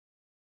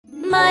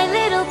my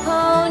little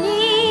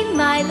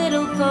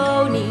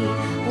pony,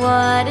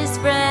 what is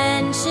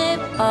friendship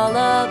all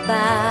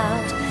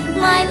about?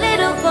 My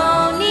little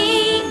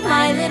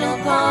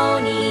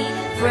pony,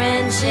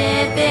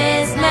 friendship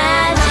is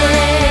magic.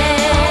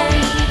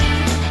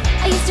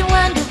 I used to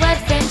wonder what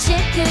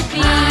friendship could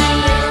be,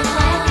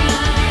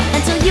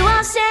 until you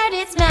all shared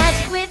its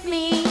magic with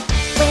me.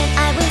 When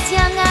I was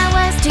young, I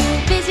was too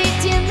busy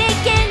to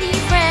make any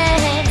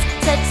friends.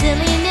 Such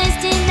silliness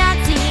did not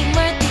seem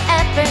worth the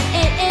effort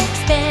it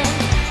expends.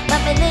 But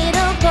my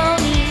little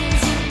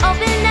ponies, you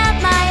opened up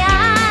my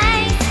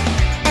eyes,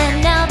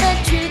 and now the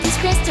truth is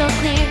crystal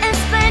clear and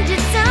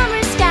splendid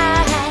summer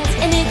skies.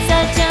 And it's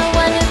such a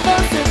wonderful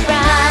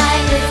surprise. My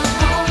little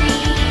pony,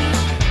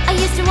 I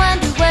used to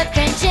wonder what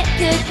friendship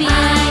could be,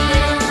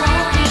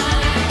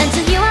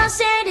 until you all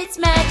shared its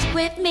magic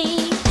with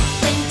me.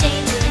 When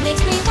danger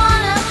makes me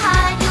wanna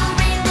hide, you'll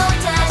rainbow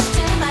dash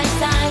to my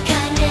side.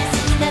 Kindness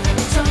is never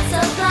the choice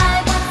of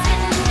life. Once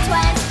bitten,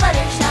 twice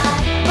fluttershy.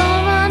 For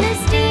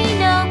honesty,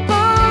 no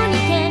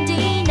pony can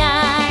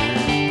deny.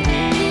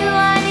 You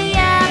are the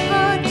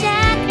apple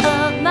jack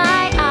of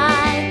my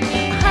eye,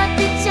 a heart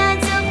that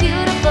shines so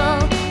beautiful,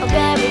 a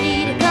rarity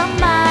to come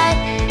by.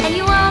 And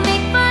you all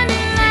make fun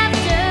and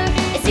laughter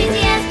as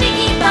easy as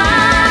picking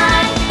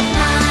pie.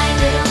 My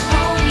little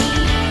pony,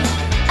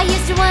 I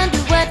used to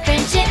wonder what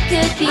friendship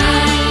could be,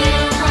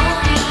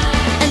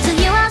 until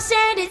you all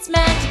shared its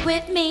magic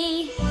with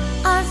me.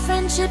 Our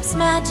friendship's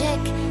magic,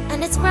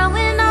 and it's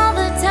growing all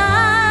the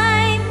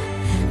time.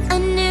 A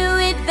new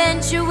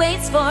adventure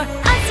waits for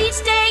us,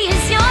 each day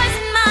is yours.